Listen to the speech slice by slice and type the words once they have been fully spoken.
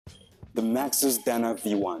the Maxus DANA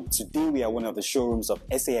V1. Today we are one of the showrooms of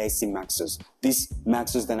SAIC Maxus. This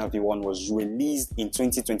Maxus DANA V1 was released in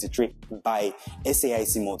 2023 by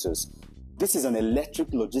SAIC Motors. This is an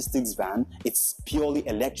electric logistics van. It's purely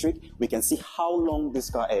electric. We can see how long this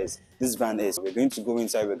van is. We're going to go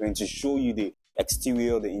inside, we're going to show you the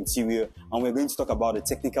exterior, the interior, and we're going to talk about the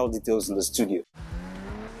technical details in the studio.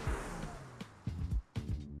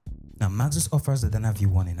 Now, Maxus offers the DANA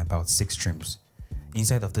V1 in about 6 trims.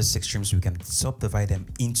 Inside of these 6 trims, we can subdivide them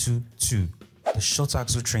into 2. The short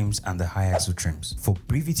axle trims and the high axle trims. For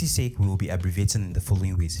brevity's sake, we will be abbreviating in the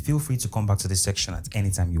following ways. Feel free to come back to this section at any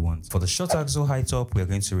time you want. For the short axle high top, we are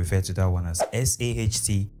going to refer to that one as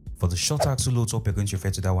SAHT. For the short axle low top, we're going to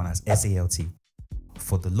refer to that one as SALT.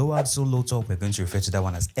 For the low axle low top, we're going to refer to that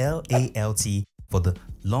one as LALT. For the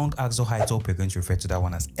long axle high top, we're going to refer to that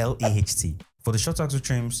one as LAHT. For the short axle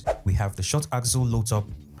trims, we have the short axle low top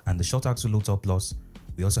and the short axle low top plus.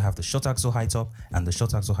 We also have the short axle high top and the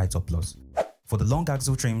short axle high top plus. For the long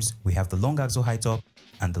axle trims, we have the long axle high top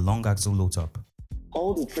and the long axle low top.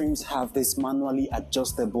 All the trims have this manually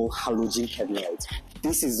adjustable halogen headlight.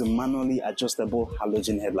 This is a manually adjustable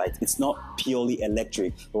halogen headlight. It's not purely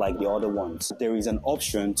electric like the other ones. There is an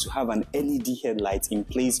option to have an LED headlight in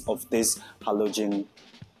place of this halogen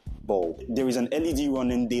bulb. There is an LED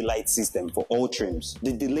running daylight system for all trims.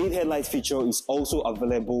 The delayed headlight feature is also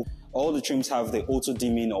available. All the trims have the auto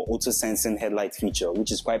dimming or auto sensing headlight feature,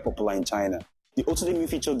 which is quite popular in China. The auto dimming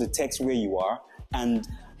feature detects where you are and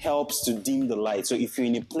helps to dim the light. So if you're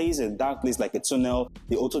in a dark place like a tunnel,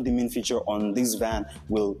 the auto dimming feature on this van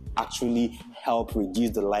will actually help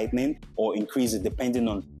reduce the lightning or increase it depending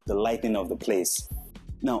on the lighting of the place.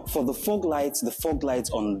 Now, for the fog lights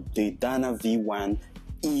on the DANA V1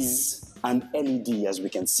 is an LED, as we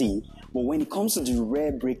can see. But when it comes to the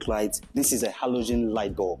rear brake light, this is a halogen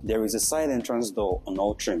light bulb. There is a side entrance door on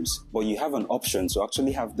all trims, but you have an option to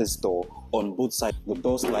actually have this door on both sides. The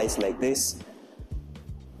door slides like this.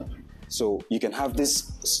 So you can have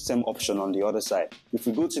this same option on the other side. If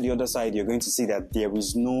we go to the other side, you're going to see that there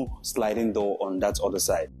is no sliding door on that other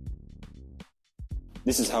side.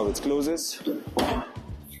 This is how it closes.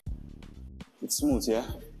 It's smooth, yeah?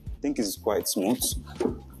 I think it's quite smooth.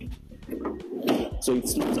 So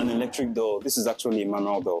it's not an electric door, this is actually a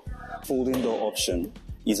manual door. Folding door option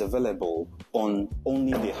is available on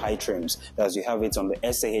only the high trims, as you have it on the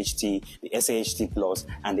SAHT, the SAHT Plus,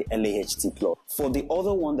 and the LAHT Plus. For the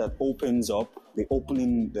other one that opens up,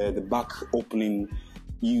 the back opening,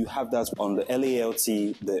 you have that on the LALT,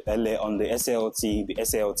 on the SALT, the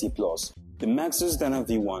SALT Plus. The Maxus DANA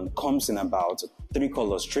V1 comes in about 3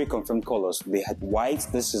 colors, 3 confirmed colors. They had white,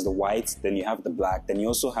 this is the white, then you have the black, then you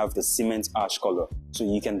also have the cement ash color. So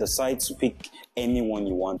you can decide to pick any one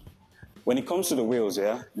you want. When it comes to the wheels,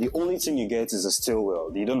 yeah, the only thing you get is a steel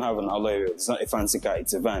wheel. You don't have an alloy wheel. It's not a fancy car,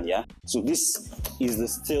 it's a van, yeah? So this is the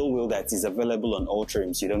steel wheel that is available on all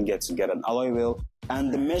trims. You don't get to get an alloy wheel.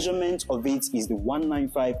 And the measurement of it is the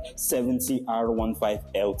 195/70 R15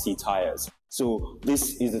 LT tires. So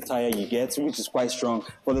this is the tire you get, which is quite strong.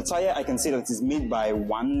 For the tire, I can see that it is made by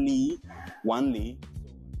Wan Li.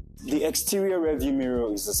 The exterior rearview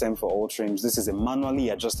mirror is the same for all trims. This is a manually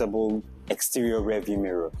adjustable exterior rearview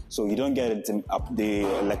mirror. So you don't get the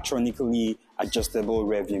electronically adjustable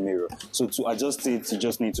rearview mirror. So to adjust it, you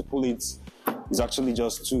just need to pull it. It's actually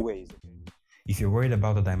just 2 ways. If you're worried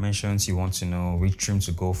about the dimensions, you want to know which trim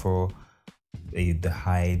to go for, the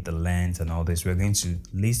height, the length, and all this, we're going to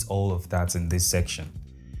list all of that in this section.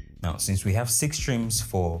 Now, since we have 6 trims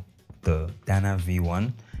for the DANA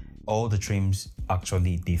V1, all the trims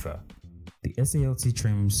actually differ. The SALT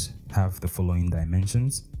trims have the following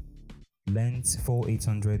dimensions: length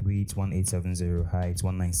 4800, width 1870, height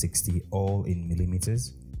 1960, all in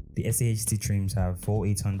millimeters. The SAHT trims have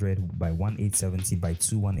 4800 by 1870 by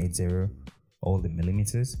 2180, all in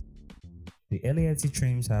millimeters. The LALT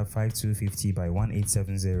trims have 5250 by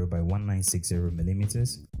 1870 by 1960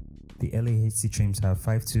 millimeters. The LAHT trims have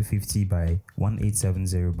 5250 by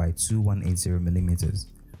 1870 by 2180 millimeters.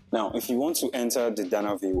 Now, if you want to enter the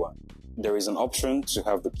DANA V1, there is an option to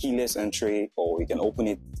have the keyless entry, or you can open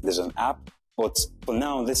it. There's an app, but for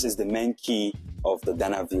now, this is the main key of the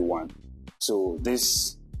DANA V1. So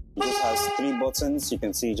this just has 3 buttons. You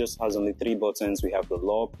can see it just has only 3 buttons. We have the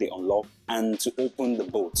lock, the unlock, and to open the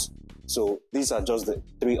boot. So these are just the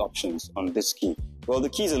 3 options on this key. Well, the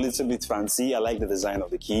key is a little bit fancy. I like the design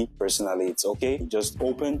of the key. Personally, it's okay. You just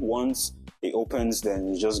open once, it opens,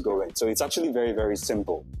 then you just go in. So it's actually very, very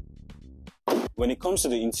simple. When it comes to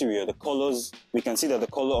the interior, the colors, we can see that the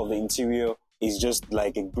color of the interior is just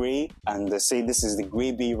like a gray, and they say this is the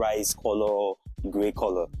gray bay rice color, gray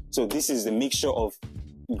color. So this is the mixture of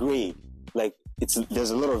gray, like there's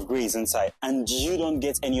a lot of grays inside, and you don't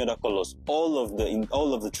get any other colors. All of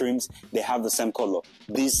the trims, they have the same color,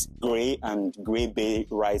 this gray and gray bay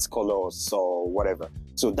rice colors or whatever.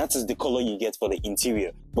 So that is the color you get for the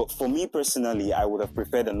interior. But for me personally, I would have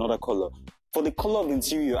preferred another color. For the color of the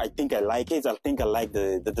interior, I think I like it. I think I like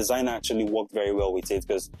the designer actually worked very well with it,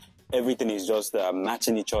 because everything is just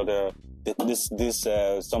matching each other. This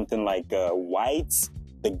something like white,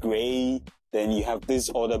 the gray, then you have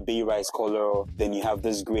this other bay rice color, then you have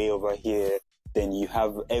this gray over here, then you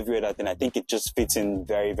have every other thing. I think it just fits in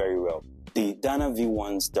very, very well. The Dana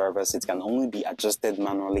V1's driver seat can only be adjusted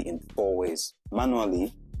manually in 4 ways.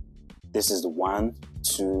 Manually, this is the 1,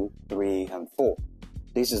 2, 3, and 4.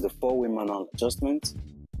 This is the 4-way manual adjustment.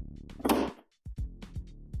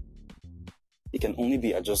 It can only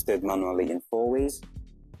be adjusted manually in 4 ways.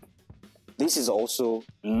 This is also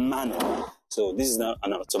manual. So this is not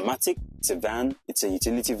an automatic, it's a van, it's a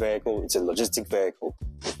utility vehicle, it's a logistic vehicle.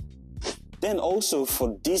 Then also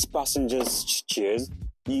for these passengers chairs,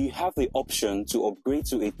 you have the option to upgrade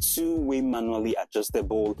to a 2-way manually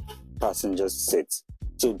adjustable passenger seat.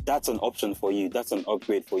 So that's an option for you, that's an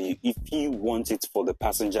upgrade for you if you want it for the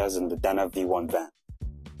passengers in the Dana V1 van.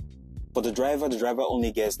 For the driver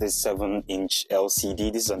only gets this 7-inch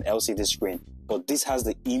LCD. This is an LCD screen, but this has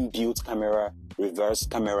the inbuilt camera, reverse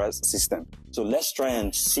camera system. So let's try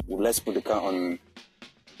and see. Let's put the car on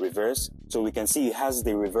reverse. So we can see it has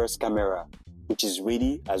the reverse camera, which is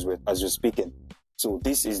ready as we're speaking. So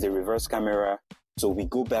this is the reverse camera. So we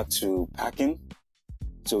go back to parking.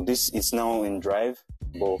 So this is now in drive,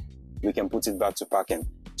 but we can put it back to parking.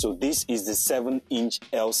 So this is the 7-inch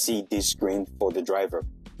LCD screen for the driver.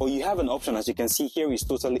 Or you have an option, as you can see here, is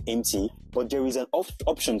totally empty, but there is an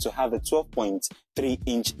option to have a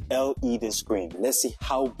 12.3-inch LED screen. Let's see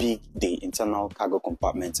how big the internal cargo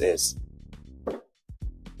compartment is.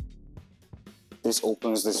 This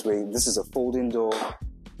opens this way. This is a folding door.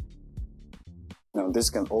 Now this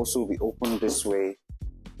can also be opened this way.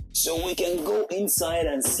 So we can go inside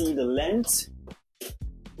and see the length.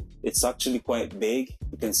 It's actually quite big.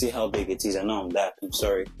 You can see how big it is. I know I'm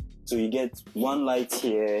sorry. So you get one light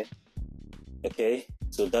here, okay,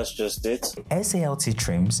 so that's just it. SALT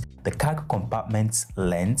trims, the cargo compartment's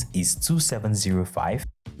length is 2705,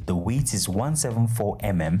 the weight is 174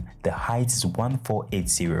 mm, the height is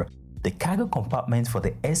 1480. The cargo compartment for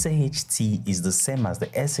the SAHT is the same as the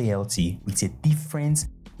SALT with a difference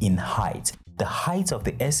in height. The height of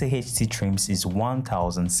the SAHT trims is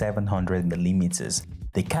 1700 millimeters.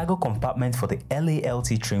 The cargo compartment for the LALT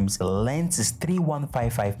trims, the length is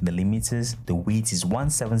 3155 millimeters, the weight is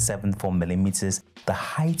 1774 millimeters, the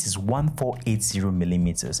height is 1480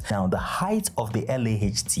 millimeters. Now the height of the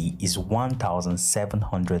LAHT is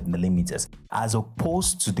 1700 millimeters as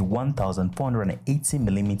opposed to the 1480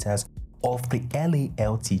 millimeters of the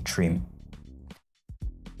LALT trim.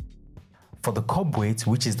 For the curb weight,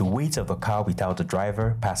 which is the weight of the car without the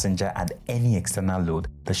driver, passenger, and any external load,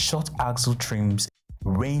 the short axle trims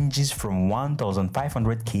ranges from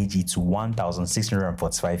 1500 kg to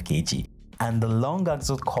 1645 kg, and the long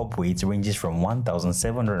axle curb weight ranges from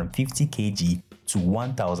 1750 kg to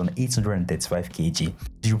 1835 kg.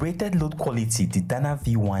 The rated load quality the Dana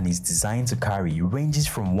V1 is designed to carry ranges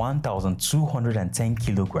from 1210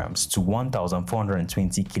 kilograms to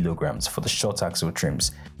 1420 kilograms for the short axle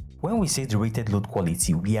trims. When we say the rated load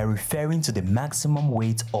quality, we are referring to the maximum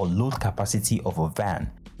weight or load capacity of a van.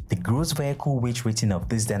 The gross vehicle weight rating of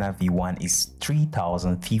this Dana V1 is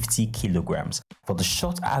 3050 kilograms for the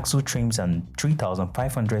short axle trims and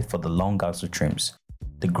 3500 for the long axle trims.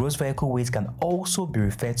 The gross vehicle weight can also be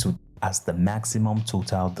referred to as the maximum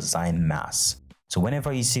total design mass. So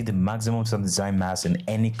whenever you see the maximum total design mass in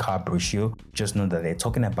any car brochure, just know that they're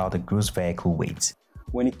talking about the gross vehicle weight.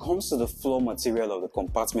 When it comes to the floor material of the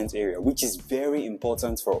compartment area, which is very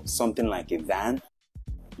important for something like a van,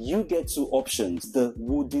 you get 2 options: the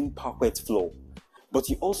wooden parquet floor, but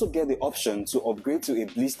you also get the option to upgrade to a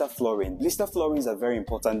blister flooring. Blister floorings are very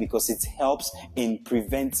important because it helps in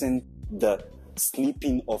preventing the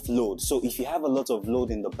slipping of load. So if you have a lot of load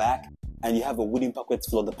in the back and you have a wooden parquet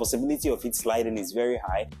floor, the possibility of it sliding is very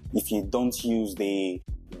high if you don't use the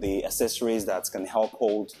accessories that can help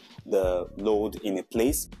hold the load in a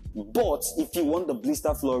place. But if you want the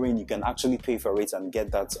blister flooring, you can actually pay for it and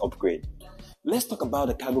get that upgrade. Let's talk about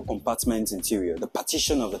the cargo compartment interior, the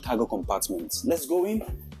partition of the cargo compartment. Let's go in.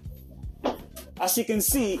 As you can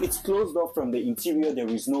see, it's closed off from the interior. There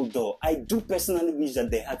is no door. I do personally wish that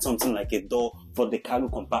they had something like a door for the cargo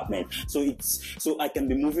compartment, so I can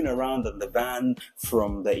be moving around on the van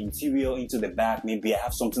from the interior into the back. Maybe I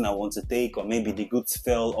have something I want to take, or maybe the goods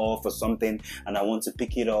fell off or something and I want to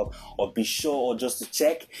pick it up, or be sure, or just to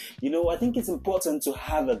check. I think it's important to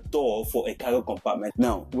have a door for a cargo compartment.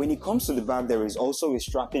 Now, when it comes to the back, there is also a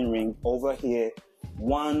strapping ring over here.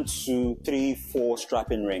 1, 2, 3, 4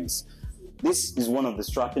 strapping rings. This is one of the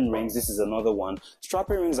strapping rings. This is another one.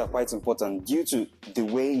 Strapping rings are quite important due to the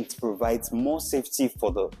way it provides more safety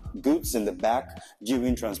for the goods in the back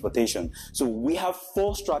during transportation. So we have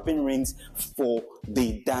 4 strapping rings for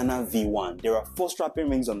the DANA V1. There are 4 strapping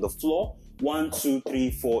rings on the floor. 1, 2, 3,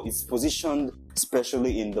 4. It's positioned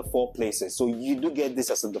specially in the 4 places. So you do get this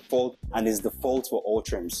as a default, and it's default for all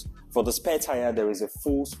trims. For the spare tire, there is a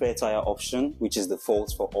full spare tire option, which is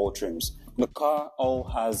default for all trims. The car all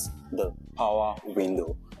has the power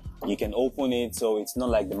window. You can open it, so it's not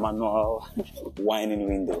like the manual winding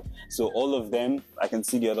window. So all of them, I can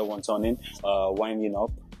see the other one turning, winding up.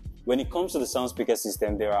 When it comes to the sound speaker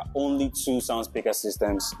system, there are only 2 sound speaker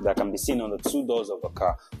systems that can be seen on the 2 doors of the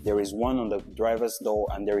car. There is one on the driver's door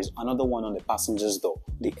and there is another one on the passenger's door.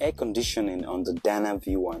 The air conditioning on the DANA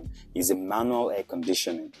V1 is a manual air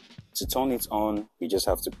conditioning. To turn it on, you just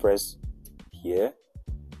have to press here.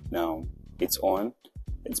 Now, it's on,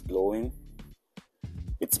 it's blowing,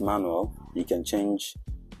 it's manual. You can change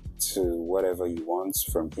to whatever you want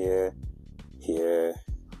from here,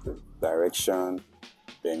 direction.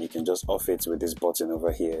 Then you can just off it with this button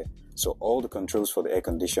over here. So all the controls for the air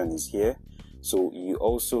condition is here. So you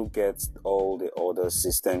also get all the other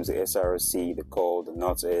systems, the SRC, the call, the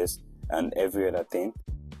NOTS, and every other thing.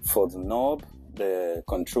 For the knob, the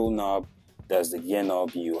control knob, there's the gear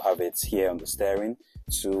knob. You have it here on the steering.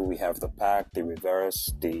 So we have the park, the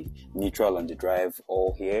reverse, the neutral, and the drive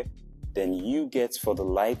all here. Then you get for the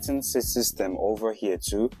lighting system over here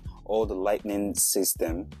too. All the lighting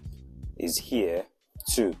system is here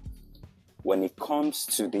too. When it comes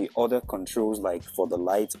to the other controls, like for the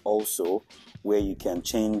light also, where you can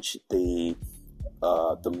change the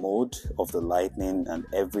mode of the lightning and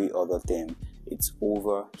every other thing, it's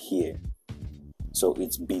over here. So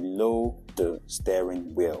it's below the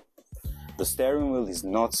steering wheel. The steering wheel is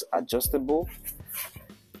not adjustable.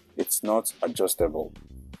 It's not adjustable.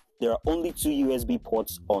 There are only 2 USB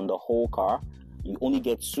ports on the whole car. You only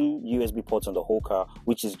get 2 USB ports on the whole car,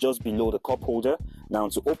 which is just below the cup holder. Now,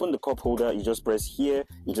 to open the cup holder, you just press here,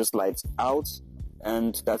 you just light out,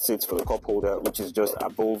 and that's it for the cup holder, which is just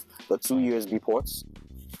above the 2 USB ports.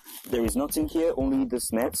 There is nothing here, only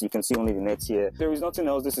this net. You can see only the net here. There is nothing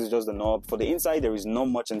else. This is just the knob. For the inside, there is not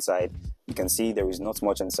much inside. You can see there is not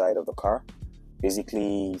much inside of the car.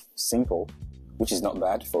 Basically simple, which is not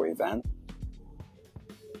bad for a van.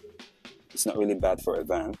 It's not really bad for a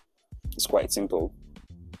van. It's quite simple.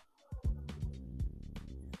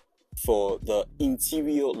 For the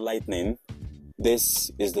interior lighting,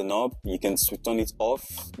 this is the knob. You can turn it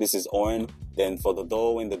off. This is on. Then for the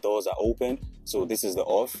door, when the doors are open, so this is the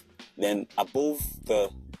off. Then above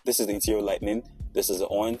this is the interior lighting. This is the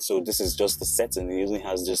on. So this is just the setting. It usually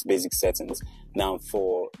has just basic settings. Now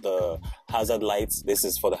for the hazard lights, this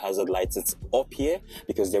is for the hazard lights. It's up here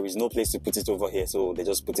because there is no place to put it over here. So they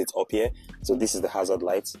just put it up here. So this is the hazard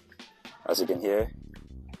light. As you can hear,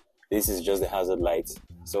 this is just the hazard light.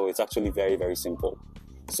 So it's actually very, very simple.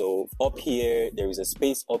 So up here, there is a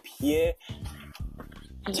space up here.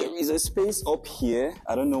 There is a space up here.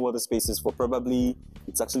 I don't know what the space is for. Probably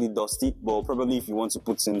it's actually dusty, but probably if you want to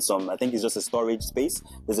put in some, I think it's just a storage space.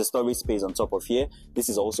 There's a storage space on top of here. This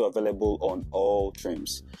is also available on all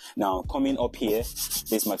trims. Now, coming up here,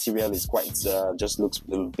 this material is quite, just looks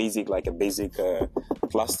basic, like a basic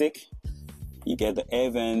plastic. You get the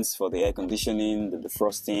air vents for the air conditioning, the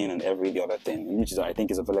defrosting, and every other thing, which is, I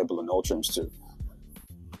think, is available on all trims too.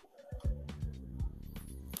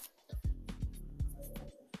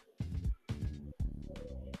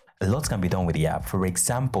 A lot can be done with the app. For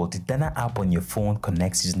example, the DANA app on your phone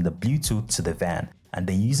connects using the Bluetooth to the van and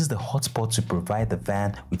then uses the hotspot to provide the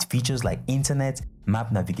van with features like internet,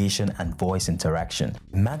 map navigation, and voice interaction.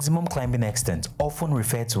 Maximum climbing extent, often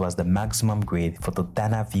referred to as the maximum grade for the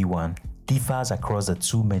DANA V1, differs across the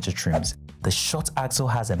 2 major trims. The short axle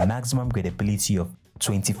has a maximum gradability of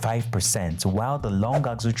 25%, while the long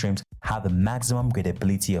axle trims have a maximum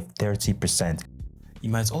gradability of 30%. You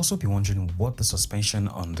might also be wondering what the suspension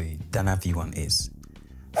on the DANA V1 is.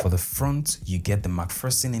 For the front, you get the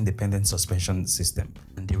McPherson independent suspension system,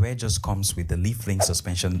 and the rear just comes with the leaf link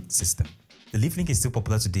suspension system. The leaf link is still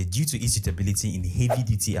popular today due to its suitability in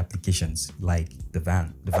heavy-duty applications like the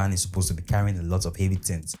van. The van is supposed to be carrying a lot of heavy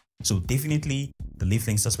things. So definitely the leaf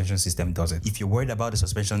link suspension system does it. If you're worried about the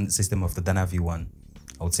suspension system of the DANA V1,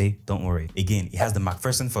 I would say don't worry. Again, it has the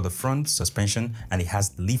McPherson for the front suspension and it has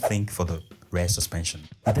the leaf link for the rear suspension.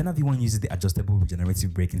 The DANA V1 uses the adjustable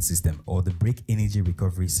regenerative braking system or the brake energy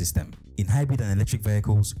recovery system. In hybrid and electric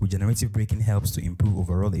vehicles, regenerative braking helps to improve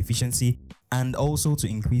overall efficiency and also to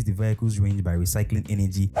increase the vehicle's range by recycling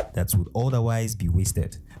energy that would otherwise be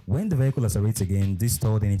wasted. When the vehicle accelerates again, this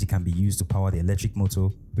stored energy can be used to power the electric motor,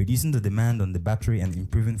 reducing the demand on the battery and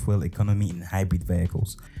improving fuel economy in hybrid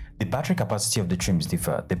vehicles. The battery capacity of the trims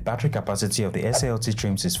differ. The battery capacity of the SALT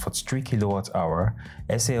trims is 43 kWh,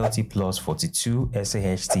 SALT Plus 42,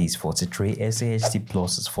 SAHT is 43, SAHT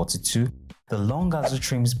Plus is 42. The long axle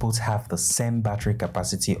trims both have the same battery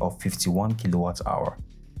capacity of 51 kWh.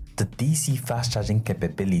 The DC fast charging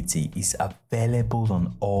capability is available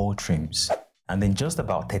on all trims. And in just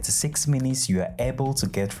about 36 minutes, you are able to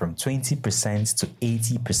get from 20% to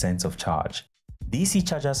 80% of charge. DC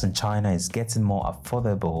chargers in China is getting more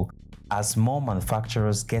affordable as more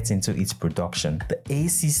manufacturers get into its production. The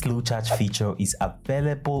AC slow charge feature is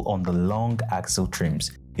available on the long axle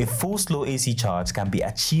trims. A full slow AC charge can be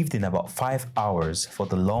achieved in about 5 hours for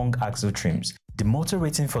the long axle trims. The motor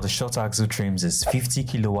rating for the short axle trims is 50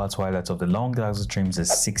 kW while that of the long axle trims is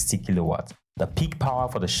 60 kW. The peak power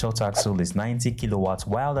for the short axle is 90 kW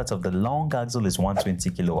while that of the long axle is 120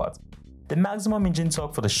 kW. The maximum engine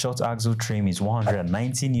torque for the short axle trim is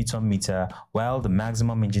 190 Nm while the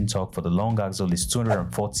maximum engine torque for the long axle is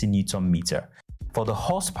 240 Nm. For the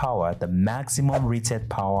horsepower, the maximum rated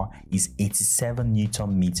power is 87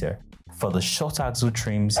 Nm for the short axle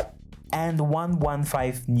trims and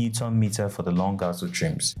 115 Nm for the long axle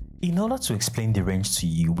trims. In order to explain the range to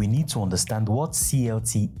you, we need to understand what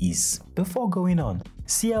CLT is before going on.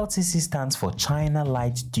 CLTC stands for China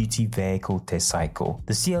Light Duty Vehicle Test Cycle.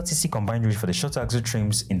 The CLTC combined range for the short axle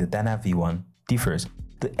trims in the DANA V1 differs.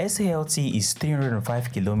 The SALT is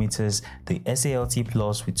 305 km, the SALT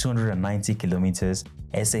Plus with 290 km,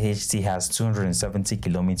 SAHT has 270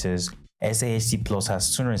 km, SAHT Plus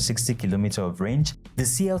has 260 km of range. The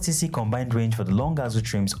CLTC combined range for the long axle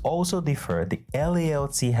trims also differ. The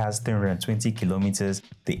LALT has 320 km,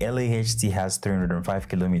 the LAHT has 305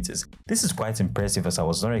 km. This is quite impressive as I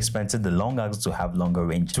was not expecting the long axle to have longer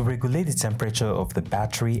range. To regulate the temperature of the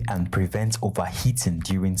battery and prevent overheating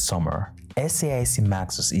during summer, SAIC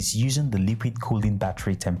Maxus is using the liquid cooling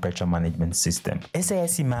battery temperature management system.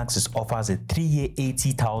 SAIC Maxus offers a 3-year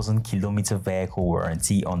 80,000 km vehicle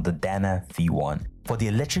warranty on the DANA V1. For the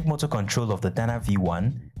electric motor control of the DANA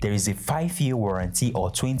V1, there is a 5-year warranty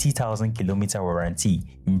or 20,000 km warranty.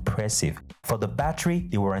 Impressive. For the battery,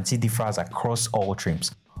 the warranty differs across all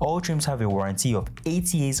trims. All trims have a warranty of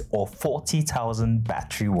 8 years or 40,000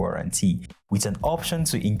 battery warranty, with an option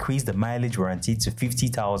to increase the mileage warranty to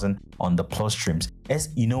 50,000 on the plus trims. As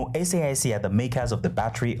you know, SAIC are the makers of the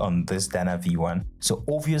battery on this DANA V1, so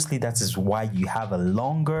obviously that is why you have a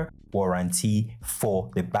longer warranty for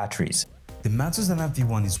the batteries. The Maxus DANA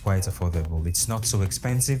V1 is quite affordable. It's not so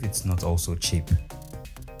expensive, it's not also cheap.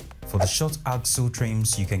 For the short axle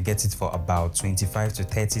trims, you can get it for about $25,000 to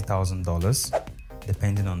 $30,000.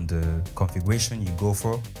 Depending on the configuration you go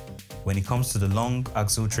for. When it comes to the long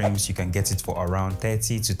axle trims, you can get it for around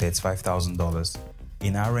 $30,000 to $35,000.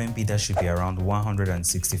 In RMB, that should be around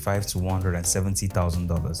 $165,000 to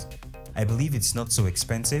 $170,000. I believe it's not so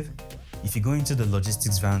expensive. If you go into the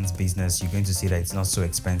logistics vans business, you're going to see that it's not so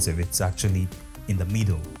expensive. It's actually in the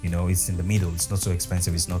middle, it's in the middle. It's not so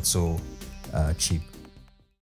expensive, it's not so cheap.